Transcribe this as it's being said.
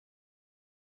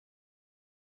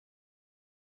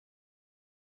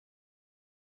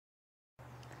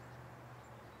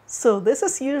So this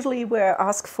is usually where I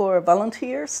ask for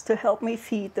volunteers to help me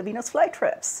feed the Venus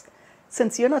flytraps.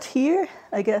 Since you're not here,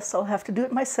 I guess I'll have to do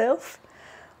it myself.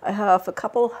 I have a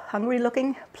couple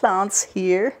hungry-looking plants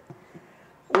here.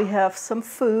 We have some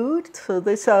food. So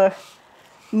these are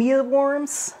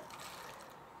mealworms.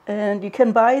 And you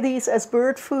can buy these as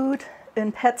bird food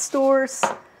in pet stores.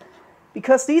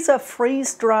 Because these are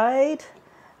freeze-dried,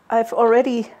 I've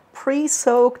already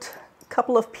pre-soaked a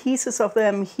couple of pieces of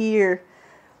them here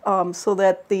so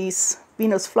that these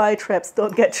Venus flytraps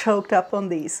don't get choked up on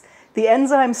these. The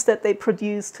enzymes that they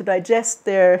produce to digest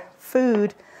their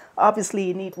food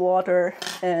obviously need water,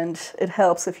 and it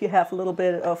helps if you have a little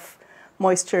bit of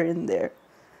moisture in there.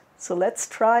 So let's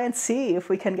try and see if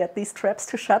we can get these traps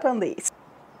to shut on these.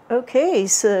 Okay,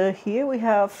 so here we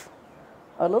have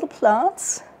our little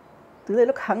plants. Do they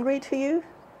look hungry to you?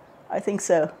 I think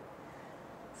so.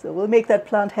 So we'll make that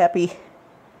plant happy.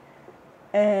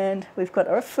 And we've got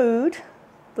our food,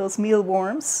 those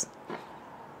mealworms.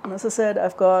 And as I said,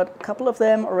 I've got a couple of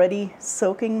them already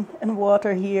soaking in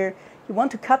water here. You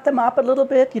want to cut them up a little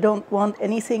bit. You don't want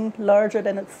anything larger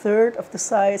than a third of the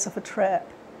size of a trap.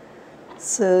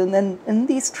 So then in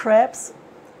these traps,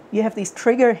 you have these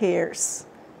trigger hairs.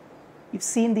 You've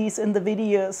seen these in the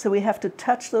video, so we have to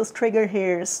touch those trigger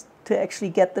hairs to actually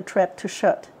get the trap to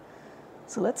shut.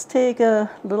 So let's take a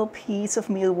little piece of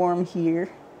mealworm here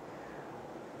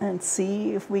and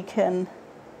see if we can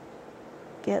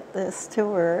get this to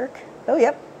work. Oh,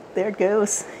 yep, there it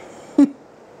goes.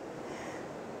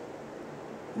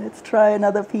 Let's try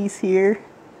another piece here.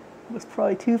 It was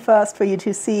probably too fast for you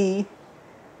to see.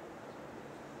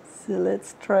 So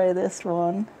let's try this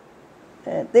one.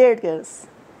 And there it goes.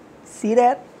 See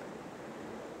that?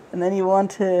 And then you want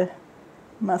to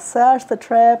massage the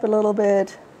trap a little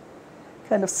bit,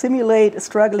 kind of simulate a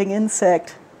struggling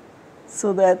insect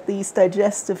so that these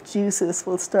digestive juices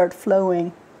will start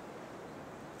flowing.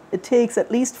 It takes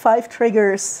at least 5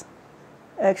 triggers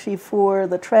actually for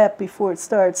the trap before it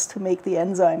starts to make the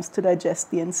enzymes to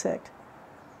digest the insect.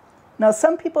 Now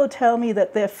some people tell me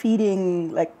that they're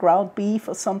feeding like ground beef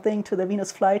or something to the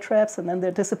Venus flytraps and then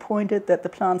they're disappointed that the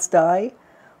plants die.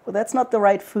 Well, that's not the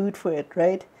right food for it,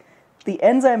 right? The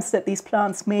enzymes that these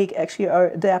plants make actually are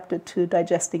adapted to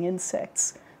digesting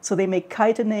insects. So they make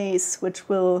chitinase, which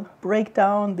will break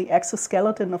down the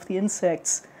exoskeleton of the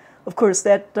insects. Of course,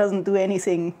 that doesn't do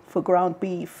anything for ground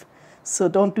beef, so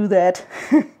don't do that.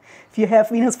 If you have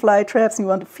Venus flytraps and you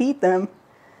want to feed them,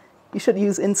 you should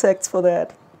use insects for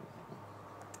that.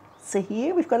 So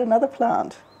here we've got another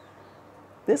plant.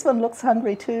 This one looks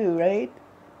hungry too, right?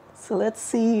 So let's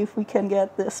see if we can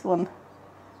get this one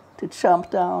to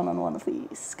chomp down on one of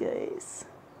these guys.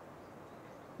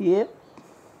 Yep,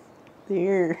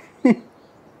 there. And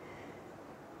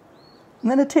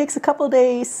then it takes a couple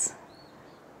days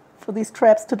for these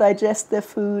traps to digest their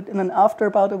food, and then after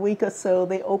about a week or so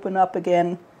they open up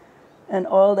again, and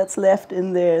all that's left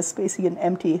in there is basically an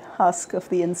empty husk of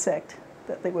the insect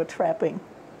that they were trapping.